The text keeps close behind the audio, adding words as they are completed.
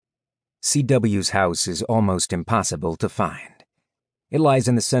C.W.'s house is almost impossible to find. It lies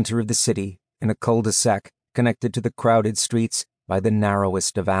in the center of the city, in a cul-de-sac connected to the crowded streets by the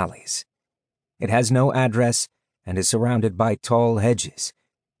narrowest of alleys. It has no address and is surrounded by tall hedges,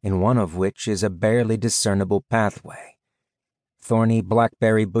 in one of which is a barely discernible pathway. Thorny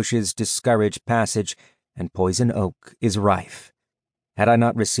blackberry bushes discourage passage, and poison oak is rife. Had I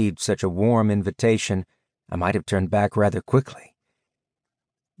not received such a warm invitation, I might have turned back rather quickly.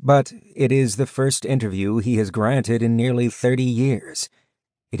 But it is the first interview he has granted in nearly 30 years.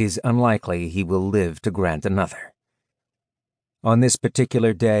 It is unlikely he will live to grant another. On this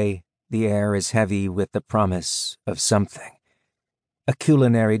particular day, the air is heavy with the promise of something. A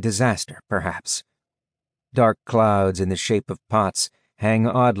culinary disaster, perhaps. Dark clouds in the shape of pots hang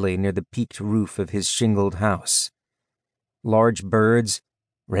oddly near the peaked roof of his shingled house. Large birds,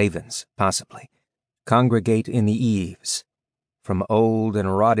 ravens possibly, congregate in the eaves. From old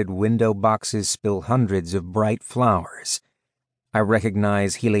and rotted window boxes spill hundreds of bright flowers. I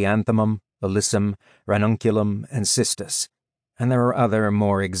recognize helianthemum, alyssum, ranunculum, and cistus, and there are other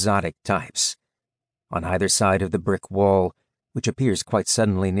more exotic types. On either side of the brick wall, which appears quite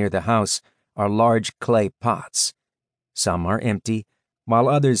suddenly near the house, are large clay pots. Some are empty, while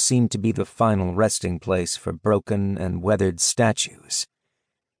others seem to be the final resting place for broken and weathered statues.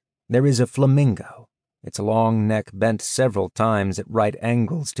 There is a flamingo, its long neck bent several times at right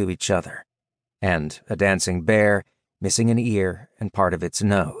angles to each other, and a dancing bear missing an ear and part of its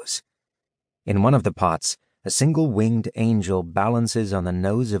nose. In one of the pots, a single-winged angel balances on the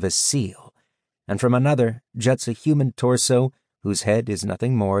nose of a seal, and from another juts a human torso whose head is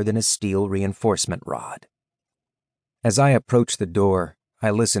nothing more than a steel reinforcement rod. As I approach the door, I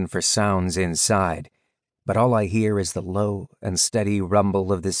listen for sounds inside, but all I hear is the low and steady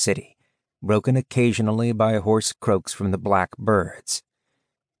rumble of the city, broken occasionally by hoarse croaks from the black birds.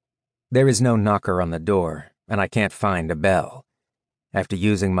 There is no knocker on the door, and I can't find a bell. After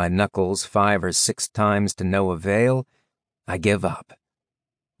using my knuckles 5 or 6 times to no avail, I give up.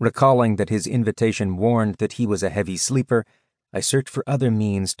 Recalling that his invitation warned that he was a heavy sleeper, I search for other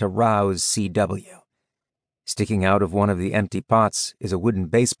means to rouse C.W. Sticking out of one of the empty pots is a wooden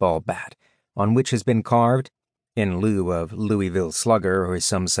baseball bat, on which has been carved, in lieu of Louisville Slugger or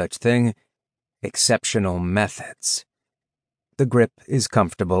some such thing, "Exceptional Methods." The grip is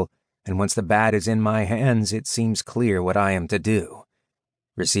comfortable, and once the bat is in my hands, it seems clear what I am to do.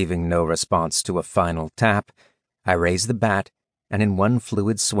 Receiving no response to a final tap, I raise the bat, and in one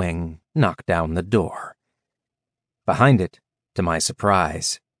fluid swing, knock down the door. Behind it, to my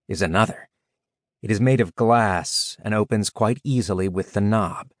surprise, is another. It is made of glass and opens quite easily with the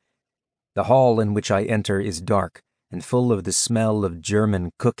knob. The hall in which I enter is dark and full of the smell of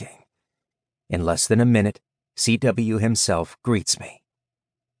German cooking. In less than a minute, C.W. himself greets me.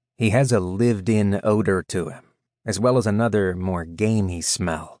 He has a lived-in odor to him, as well as another, more gamey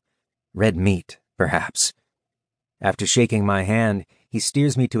smell. Red meat, perhaps. After shaking my hand, he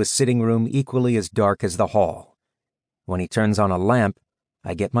steers me to a sitting room equally as dark as the hall. When he turns on a lamp,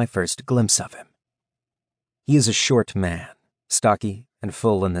 I get my first glimpse of him. He is a short man, stocky and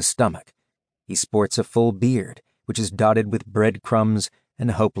full in the stomach. He sports a full beard, which is dotted with breadcrumbs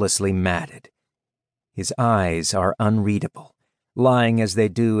and hopelessly matted. His eyes are unreadable, lying as they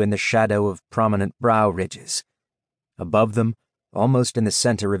do in the shadow of prominent brow ridges. Above them, almost in the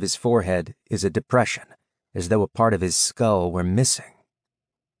center of his forehead, is a depression, as though a part of his skull were missing.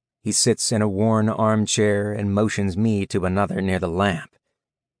 He sits in a worn armchair and motions me to another near the lamp.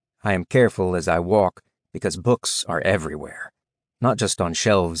 I am careful as I walk, because books are everywhere, not just on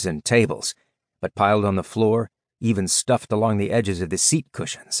shelves and tables, but piled on the floor, even stuffed along the edges of the seat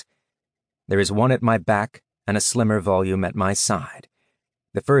cushions. There is one at my back and a slimmer volume at my side.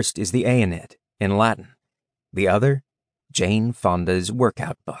 The first is the Aeneid, in Latin. The other, Jane Fonda's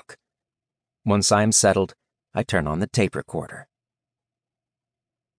workout book. Once I am settled, I turn on the tape recorder.